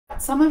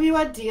some of you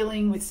are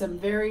dealing with some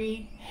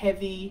very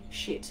heavy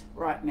shit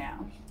right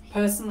now,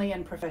 personally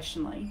and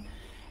professionally.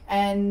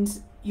 And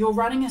you're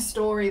running a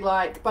story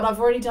like, but I've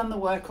already done the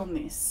work on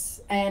this.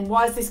 And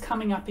why is this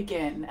coming up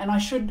again? And I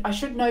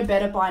should know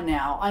better by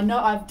now. I know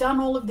I've done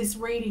all of this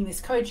reading,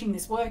 this coaching,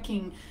 this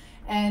working,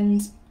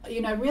 and, you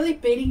know, really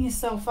beating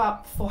yourself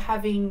up for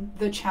having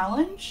the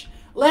challenge,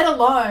 let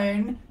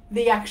alone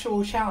the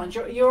actual challenge.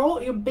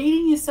 You're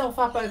beating yourself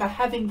up over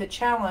having the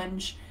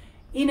challenge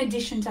in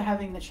addition to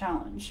having the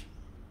challenge.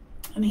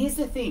 And here's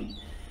the thing.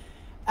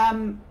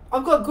 I've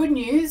got good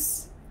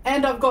news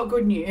and I've got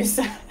good news.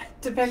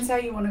 Depends how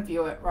you want to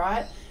view it,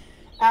 right?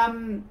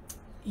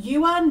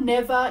 You are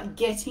never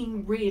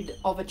getting rid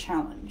of a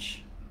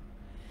challenge.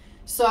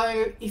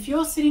 So if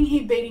you're sitting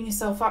here beating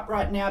yourself up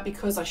right now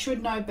because I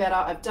should know better,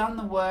 I've done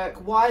the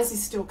work, why is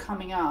this still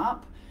coming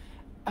up?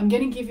 I'm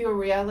going to give you a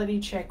reality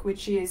check,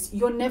 which is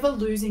you're never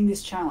losing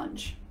this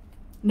challenge.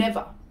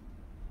 Never.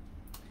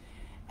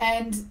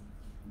 And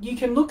you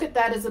can look at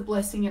that as a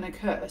blessing and a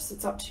curse.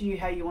 It's up to you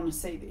how you want to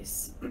see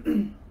this.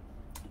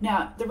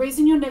 Now, the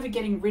reason you're never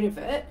getting rid of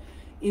it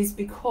is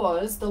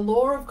because the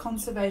law of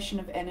conservation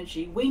of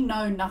energy, we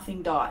know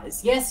nothing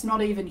dies. Yes,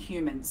 not even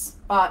humans,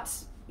 but,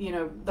 you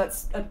know,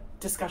 that's a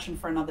discussion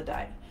for another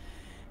day.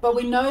 But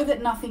we know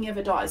that nothing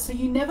ever dies. So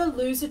you never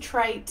lose a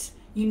trait,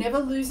 you never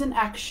lose an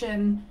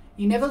action,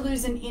 you never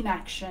lose an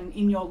inaction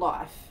in your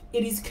life.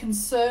 It is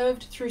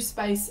conserved through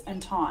space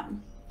and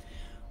time.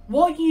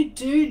 What you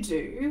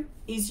do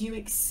is you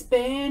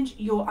expand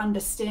your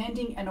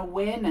understanding and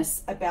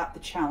awareness about the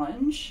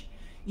challenge.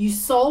 You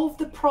solve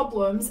the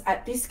problems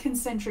at this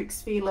concentric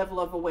sphere level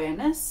of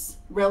awareness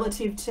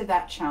relative to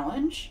that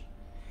challenge.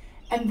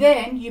 And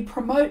then you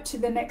promote to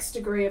the next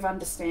degree of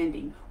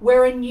understanding,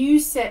 where a new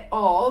set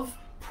of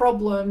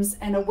problems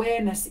and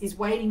awareness is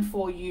waiting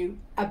for you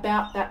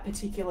about that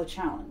particular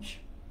challenge.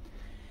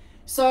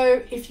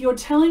 So if you're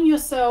telling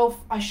yourself,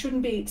 I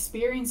shouldn't be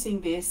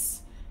experiencing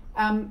this,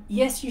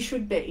 yes, you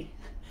should be.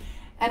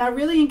 And I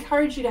really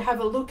encourage you to have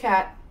a look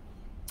at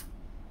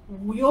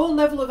your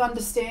level of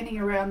understanding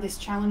around this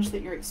challenge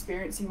that you're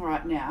experiencing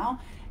right now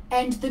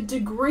and the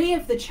degree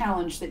of the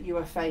challenge that you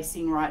are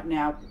facing right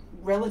now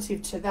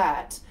relative to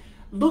that.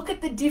 Look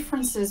at the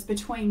differences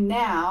between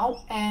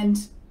now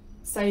and,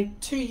 say,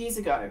 2 years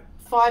ago,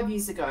 5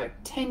 years ago,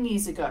 10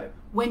 years ago,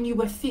 when you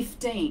were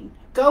 15.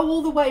 Go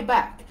all the way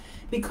back,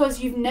 because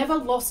you've never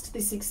lost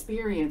this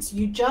experience.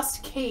 You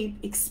just keep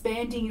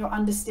expanding your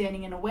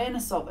understanding and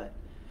awareness of it.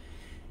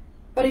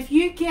 But if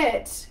you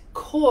get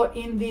caught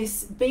in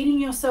this beating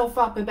yourself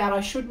up about,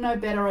 I should know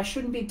better, I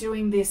shouldn't be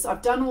doing this,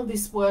 I've done all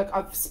this work,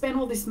 I've spent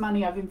all this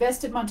money, I've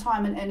invested my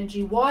time and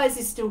energy, why is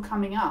this still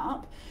coming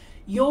up?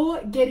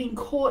 You're getting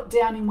caught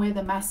down in where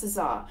the masses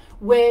are,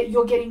 where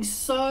you're getting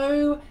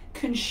so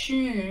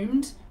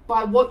consumed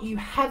by what you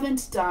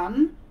haven't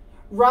done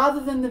rather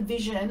than the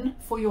vision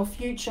for your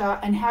future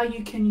and how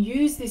you can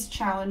use this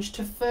challenge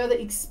to further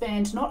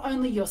expand not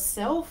only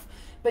yourself,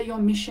 but your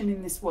mission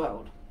in this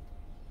world.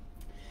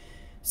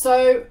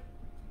 So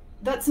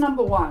that's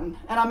number one.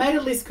 And I made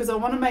a list because I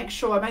want to make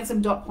sure, I made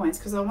some dot points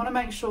because I want to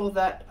make sure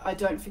that I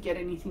don't forget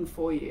anything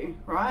for you,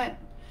 right?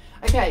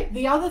 Okay,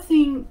 the other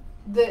thing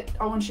that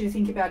I want you to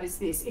think about is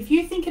this. If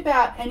you think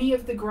about any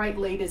of the great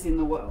leaders in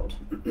the world,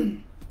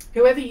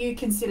 whoever you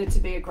consider to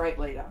be a great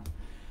leader,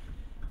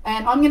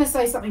 and I'm going to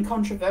say something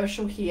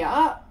controversial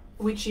here,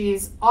 which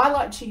is I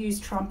like to use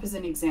Trump as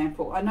an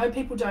example. I know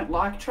people don't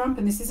like Trump,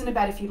 and this isn't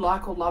about if you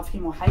like or love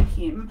him or hate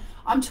him.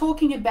 I'm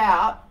talking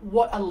about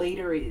what a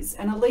leader is.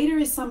 And a leader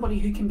is somebody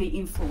who can be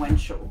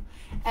influential.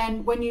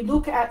 And when you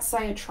look at,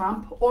 say, a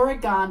Trump or a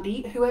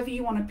Gandhi, whoever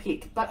you want to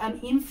pick, but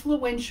an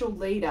influential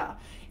leader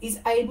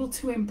is able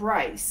to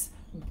embrace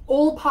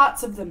all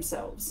parts of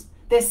themselves,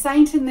 their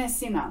saint and their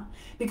sinner.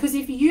 Because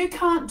if you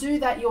can't do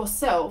that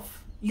yourself,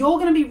 you're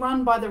going to be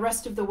run by the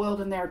rest of the world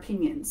and their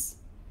opinions.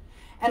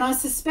 And I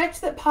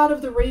suspect that part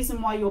of the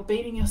reason why you're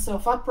beating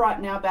yourself up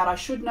right now about I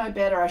should know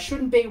better, I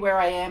shouldn't be where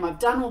I am, I've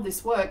done all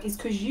this work, is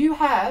because you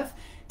have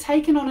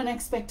taken on an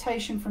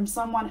expectation from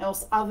someone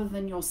else other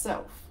than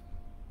yourself.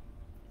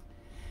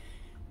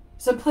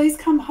 So please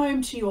come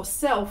home to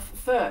yourself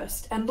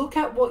first and look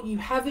at what you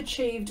have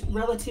achieved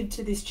relative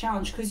to this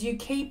challenge, because you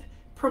keep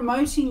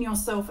promoting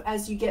yourself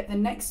as you get the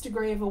next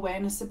degree of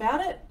awareness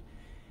about it.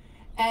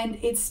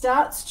 And it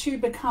starts to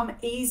become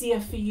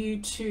easier for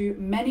you to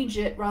manage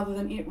it rather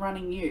than it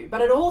running you.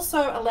 But it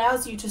also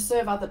allows you to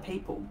serve other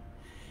people.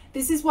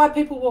 This is why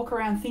people walk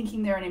around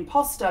thinking they're an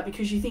imposter,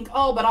 because you think,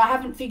 oh, but I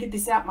haven't figured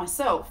this out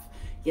myself.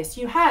 Yes,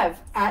 you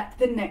have, at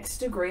the next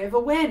degree of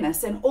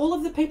awareness. And all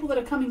of the people that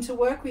are coming to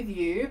work with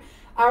you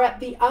are at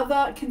the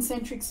other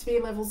concentric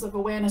sphere levels of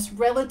awareness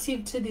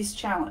relative to this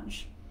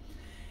challenge.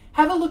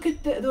 Have a look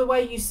at the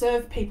way you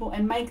serve people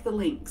and make the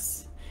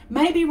links.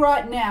 Maybe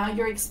right now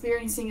you're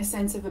experiencing a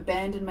sense of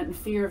abandonment and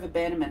fear of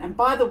abandonment. And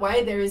by the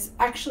way, there is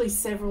actually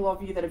several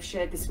of you that have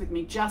shared this with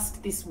me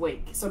just this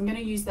week. So I'm going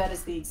to use that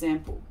as the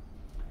example.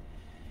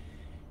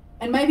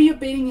 And maybe you're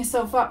beating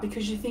yourself up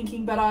because you're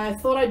thinking, but I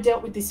thought I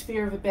dealt with this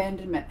fear of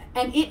abandonment.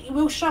 And it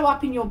will show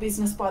up in your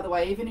business, by the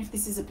way, even if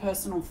this is a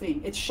personal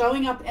thing. It's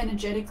showing up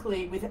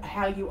energetically with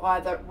how you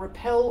either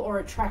repel or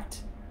attract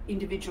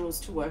individuals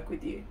to work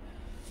with you.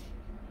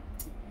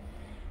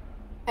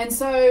 And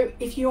so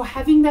if you're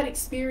having that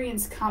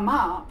experience come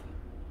up,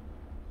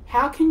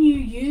 how can you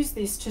use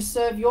this to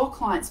serve your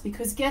clients?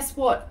 Because guess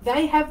what?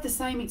 They have the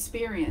same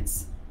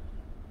experience.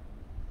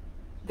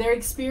 They're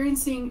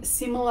experiencing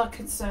similar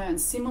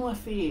concerns, similar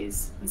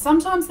fears. And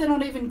sometimes they're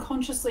not even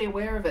consciously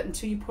aware of it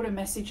until you put a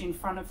message in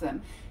front of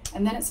them.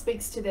 And then it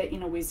speaks to their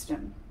inner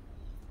wisdom.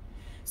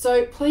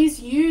 So please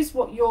use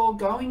what you're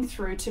going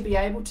through to be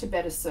able to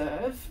better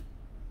serve.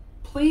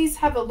 Please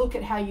have a look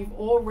at how you've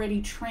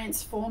already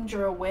transformed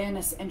your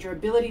awareness and your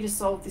ability to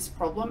solve this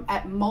problem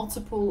at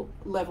multiple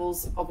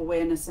levels of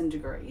awareness and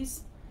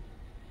degrees.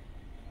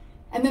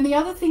 And then the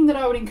other thing that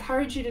I would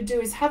encourage you to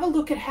do is have a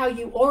look at how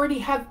you already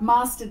have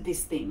mastered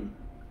this thing.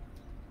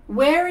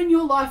 Where in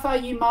your life are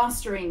you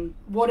mastering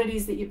what it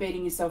is that you're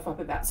beating yourself up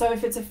about? So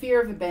if it's a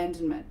fear of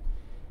abandonment,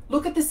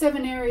 look at the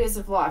 7 areas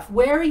of life.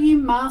 Where are you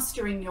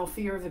mastering your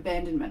fear of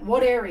abandonment?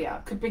 What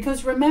area?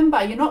 Because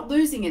remember, you're not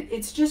losing it.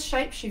 It's just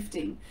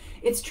shape-shifting.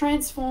 It's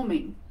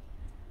transforming.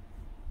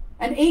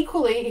 And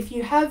equally, if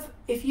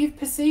you're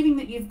perceiving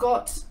that you've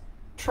got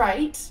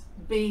trait,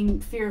 being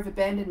fear of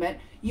abandonment,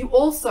 you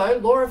also,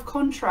 law of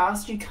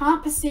contrast, you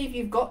can't perceive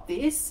you've got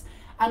this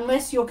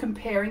unless you're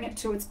comparing it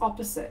to its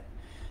opposite.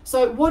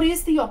 So what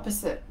is the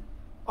opposite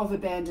of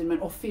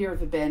abandonment or fear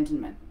of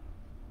abandonment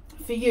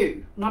for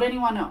you, not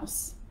anyone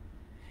else?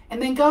 And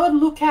then go and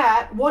look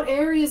at what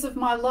areas of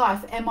my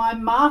life am I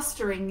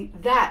mastering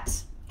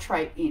that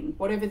trait in,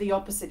 whatever the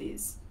opposite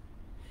is,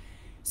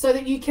 so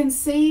that you can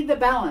see the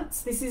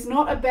balance. This is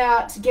not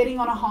about getting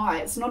on a high.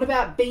 It's not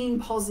about being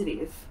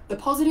positive. The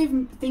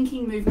positive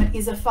thinking movement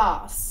is a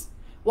farce.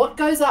 What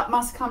goes up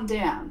must come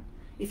down.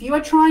 If you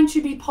are trying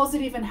to be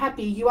positive and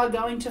happy, you are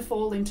going to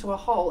fall into a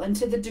hole. And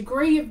to the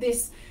degree of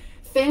this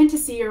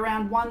fantasy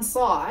around one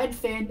side,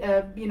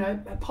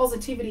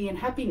 positivity and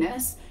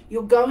happiness,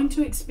 you're going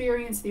to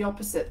experience the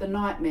opposite, the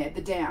nightmare,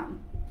 the down.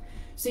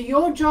 So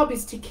your job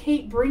is to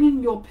keep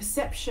bringing your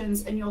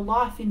perceptions and your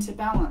life into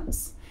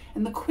balance.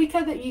 And the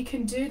quicker that you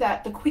can do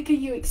that, the quicker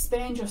you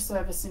expand your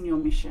service and your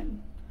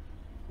mission.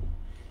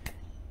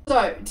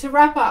 So to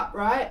wrap up,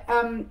 right,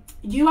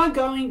 you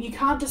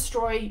can't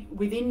destroy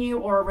within you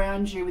or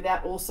around you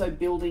without also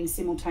building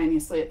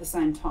simultaneously at the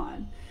same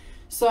time.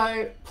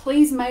 So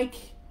please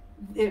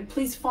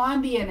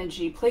find the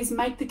energy, please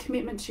make the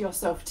commitment to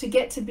yourself to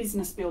get to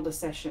Business Builder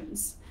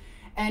sessions.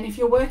 And if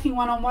you're working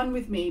one-on-one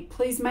with me,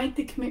 please make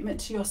the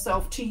commitment to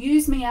yourself to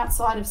use me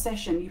outside of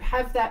session. You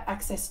have that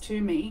access to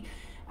me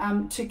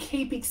to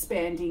keep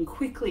expanding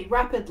quickly,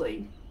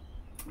 rapidly.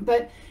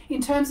 But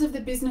in terms of the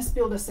Business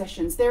Builder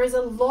sessions, there is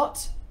a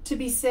lot to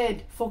be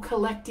said for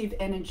collective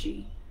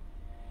energy.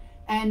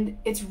 And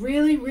it's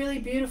really, really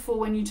beautiful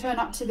when you turn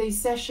up to these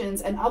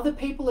sessions and other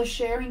people are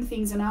sharing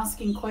things and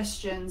asking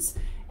questions,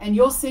 and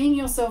you're seeing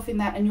yourself in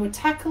that and you're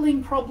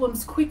tackling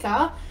problems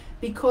quicker,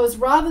 because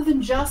rather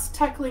than just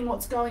tackling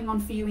what's going on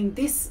for you in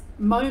this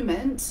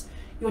moment,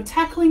 you're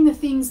tackling the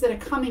things that are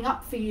coming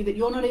up for you that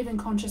you're not even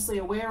consciously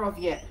aware of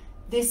yet.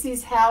 This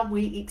is how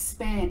we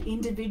expand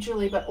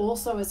individually, but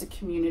also as a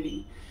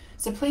community.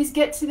 So please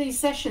get to these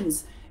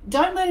sessions.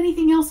 Don't let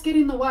anything else get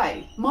in the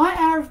way. My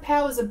Hour of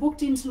Powers are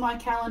booked into my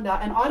calendar,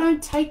 and I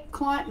don't take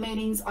client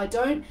meetings. I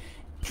don't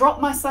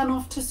drop my son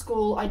off to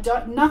school.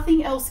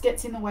 Nothing else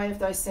gets in the way of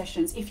those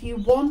sessions. If you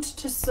want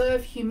to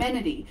serve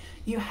humanity,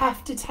 you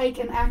have to take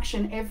an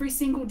action every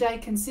single day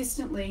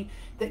consistently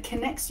that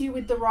connects you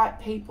with the right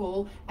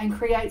people and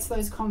creates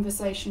those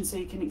conversations so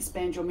you can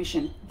expand your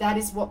mission. That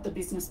is what the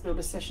Business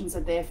Builder sessions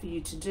are there for you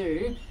to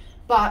do,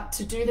 but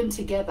to do them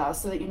together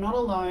so that you're not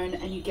alone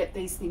and you get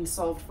these things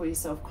solved for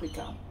yourself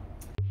quicker.